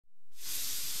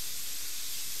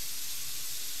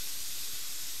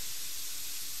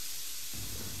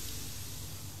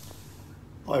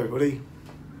Hi everybody.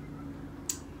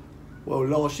 Well,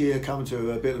 last year came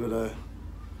to a bit of a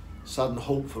sudden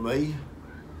halt for me,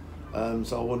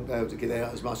 so I wasn't able to get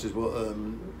out as much as what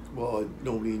I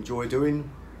normally enjoy doing.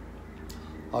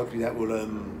 Hopefully that will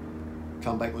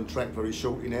come back on track very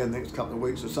shortly now, in the next couple of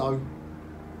weeks or so,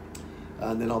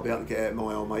 and then I'll be able to get out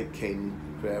my old mate Ken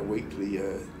for our weekly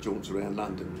jaunts around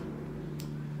London.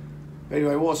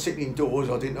 Anyway, while I was sitting indoors,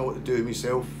 I didn't know what to do with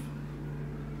myself,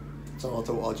 so I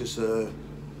thought I'd just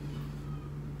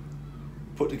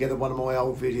put together one of my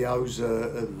old videos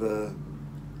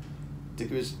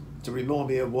to remind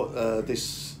me of what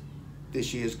this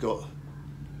year's got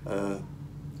to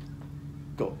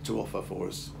offer for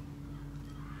us,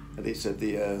 and it's at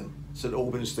the St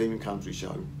Albans Theme and Country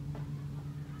Show.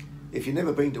 If you've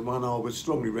never been to one, I would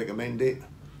strongly recommend it.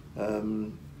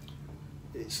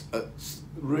 It's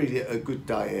really a good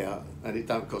day out, and it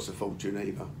don't cost a fortune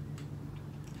either.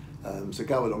 So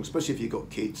go along, especially if you've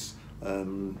got kids.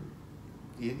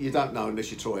 You don't know unless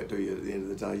you try it, do you? At the end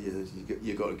of the day,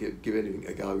 you've got to give anything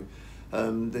a go.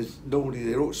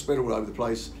 They're all spread all over the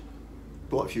place.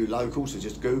 Quite a few locals, so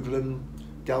just Google them,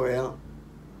 go out,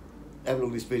 have a look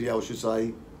at this video, I should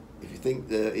say. If you think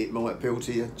that it might appeal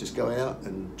to you, just go out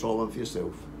and try one for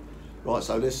yourself. Right,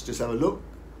 so let's just have a look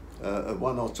at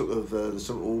one I took of the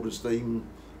St Albans Theme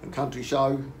and Country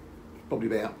Show,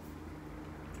 probably about,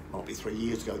 might be 3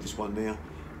 years ago, this one now.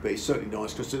 But it's certainly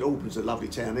nice because St Albans is a lovely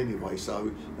town anyway,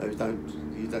 so you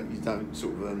don't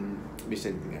sort of miss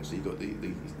anything. Actually, you've got the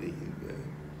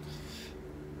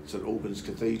St Albans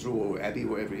Cathedral or Abbey,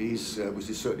 whatever it is, which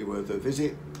is certainly worth a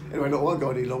visit. Anyway, look, I won't go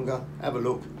any longer. Have a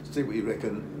look, see what you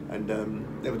reckon, and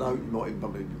never know, you might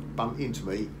even bump into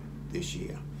me this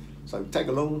year. So tag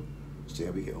along, see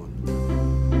how we get on.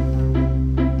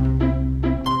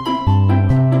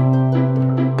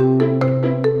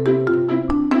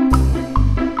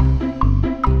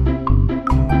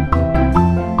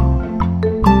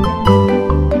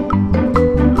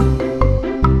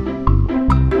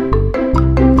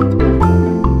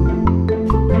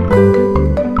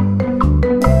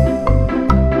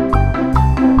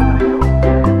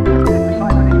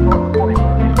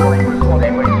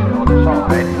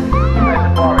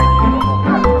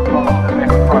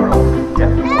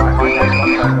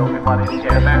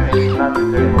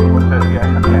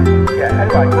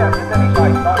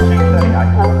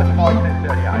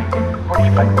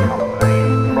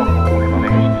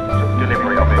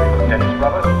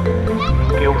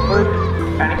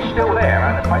 And it's still there,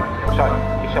 and so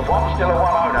it's still a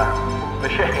one-owner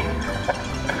machine.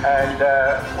 And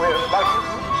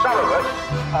some of us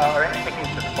are sticking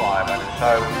to the firemen, so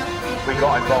we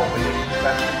got involved with this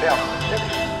in 2006.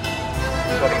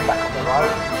 We got it back on the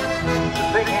road. The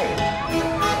thing is,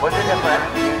 was it ever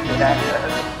actually used as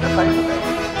a paper bed?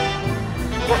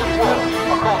 Yes, it was.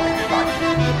 I can't explain.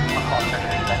 I can't tell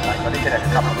you that name, but it did have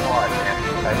a couple of fires in it.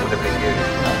 They would have been used.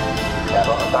 Yeah,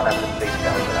 but I don't have the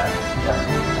details of that.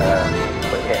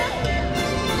 But yeah,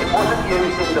 it wasn't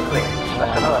used in the blitz.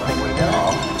 That's another thing we get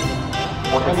asked.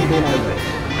 Wasn't used in the blitz.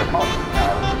 The mod,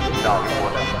 no, it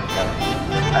wasn't.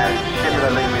 And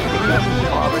similarly with the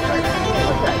fire brigade.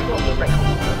 Okay, got the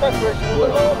record. That's where it's all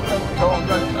the auxiliary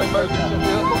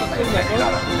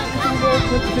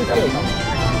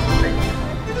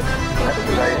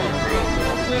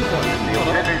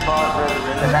fire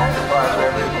service, the national fire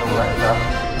service, and all that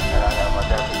stuff.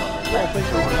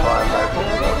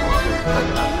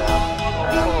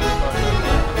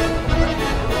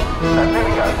 So there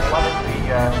we go, one of the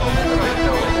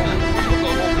original,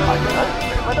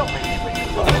 I don't think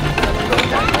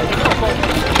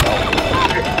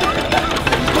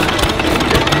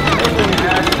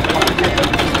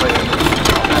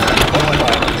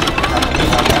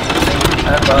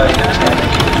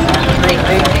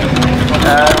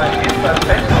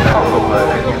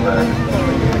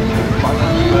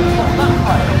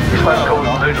this one's called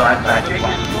Moonlight Magic.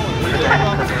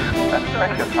 That's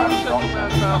pressure pumped on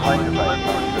behind the boat.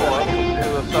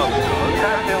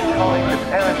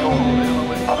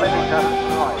 I'll let it go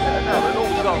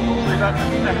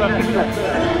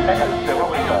so what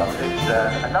we got is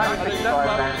a 1965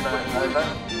 Land Rover.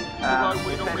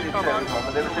 We sent it service on,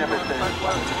 but there was never a service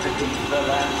one to the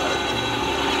Land Rover.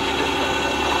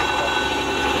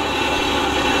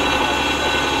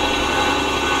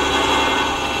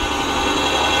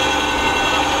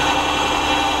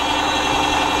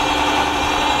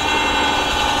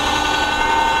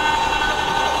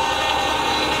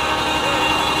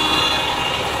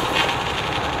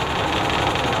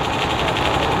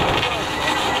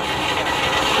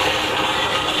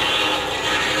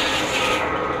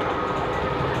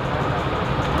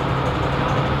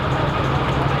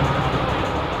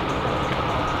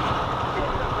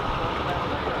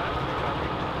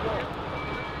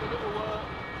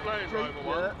 Land Rover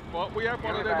one. Right, we had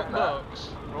one of them at Merck's,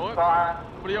 right?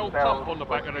 With the old pump on the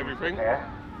back and everything.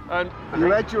 And you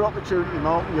had your opportunity,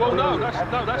 Mark. Well, no, that's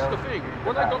the thing.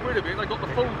 When they got rid of it, they got the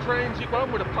full transit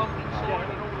one with a pump inside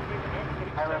and all the thing.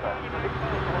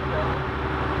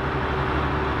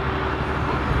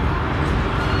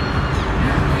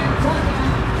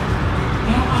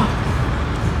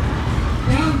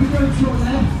 Down to go to your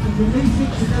left and release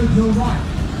it to go to your right.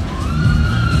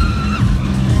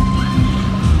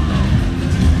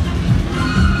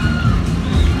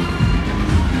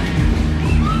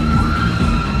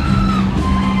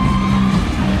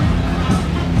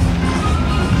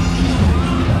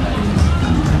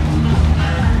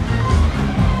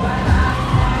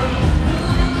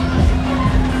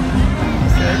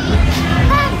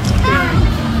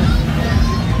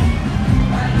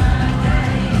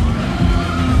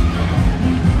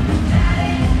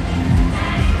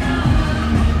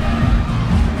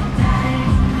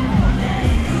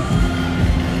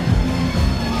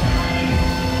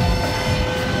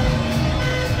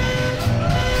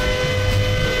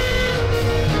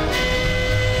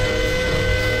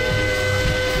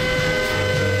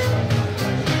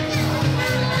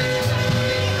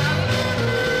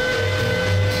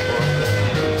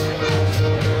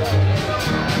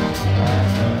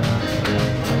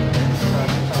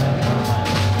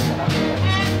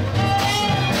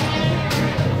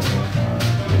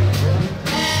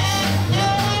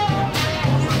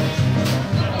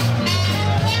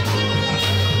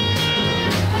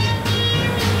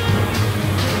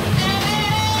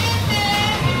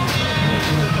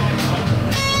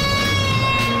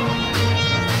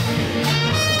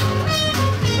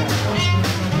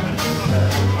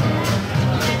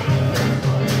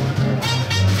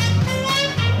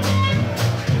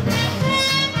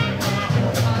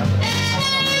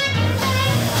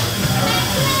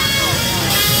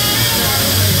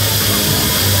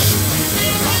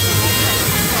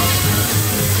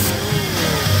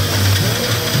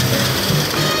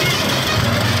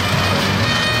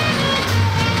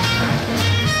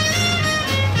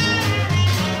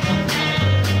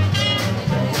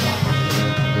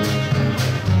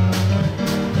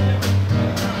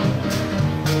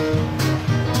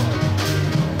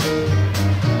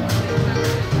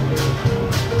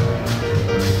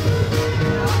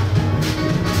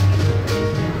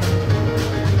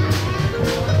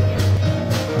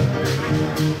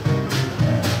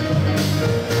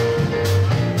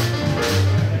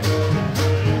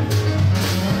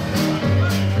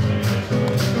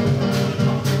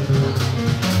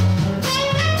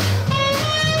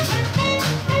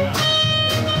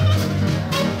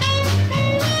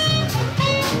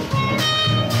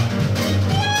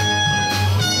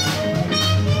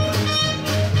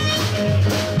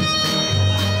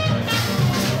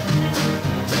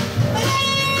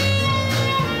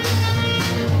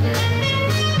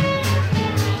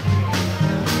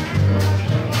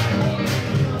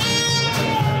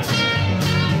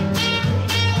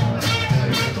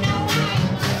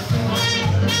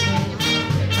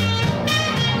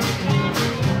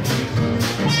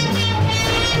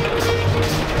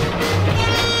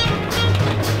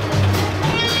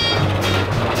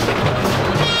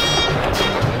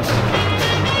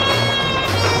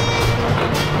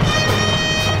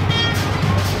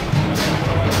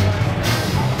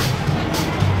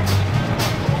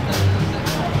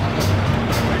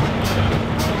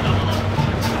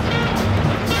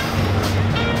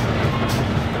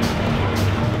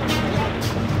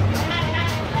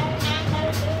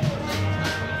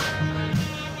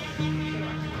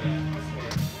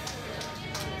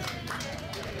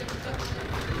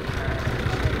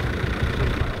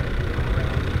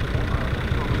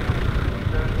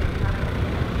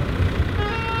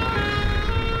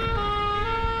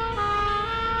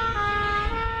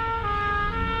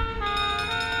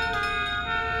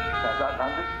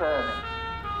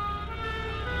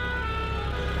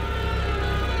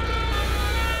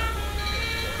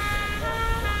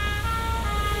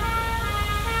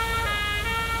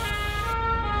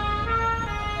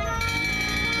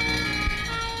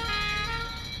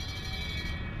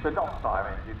 The knock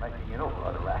siren is making an awful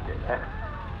lot of racket there.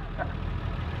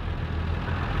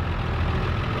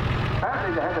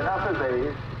 Apparently they had enough of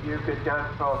these. You could go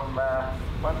from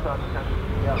one side of the country to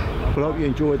the other. Well, I hope you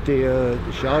enjoyed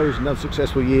the shows. Another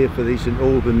successful year for the St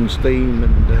Albans Steam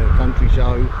and Country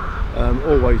Show.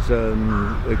 Always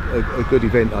a good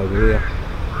event over here.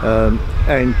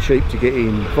 And cheap to get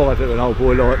in. $5 for an old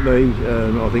boy like me.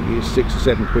 I think it's £6 or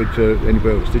 £7 for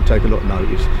anybody else. Didn't take a lot of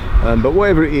notice. But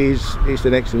whatever it is, it's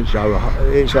an excellent show.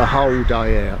 It's a whole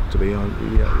day out, to be honest.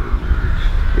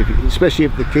 especially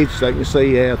if the kids, they can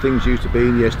see how things used to be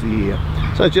in yesteryear.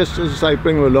 So just, as I say,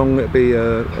 bring them along. It'll be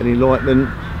an enlightenment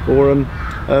for them,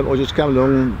 or just come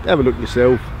along, have a look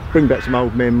yourself, bring back some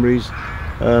old memories.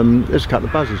 There's a couple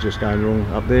of buzzers just going along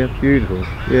up there, beautiful.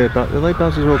 Yeah, but are they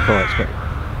buzzers or kites?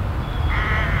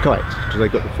 Kites, because they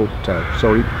got the full tail.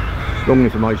 Sorry, wrong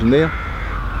information there,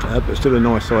 but still a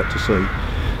nice sight to see.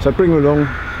 So bring them along,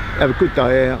 have a good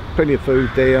day out, plenty of food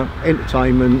there,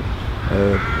 entertainment,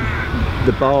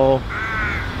 the bar.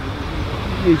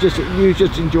 You just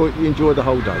enjoy the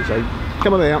whole day. So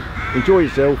come on out, enjoy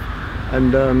yourself,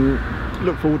 and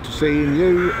look forward to seeing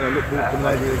you. And I look forward to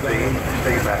maybe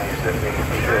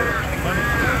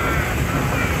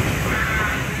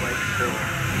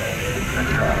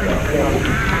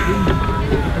again.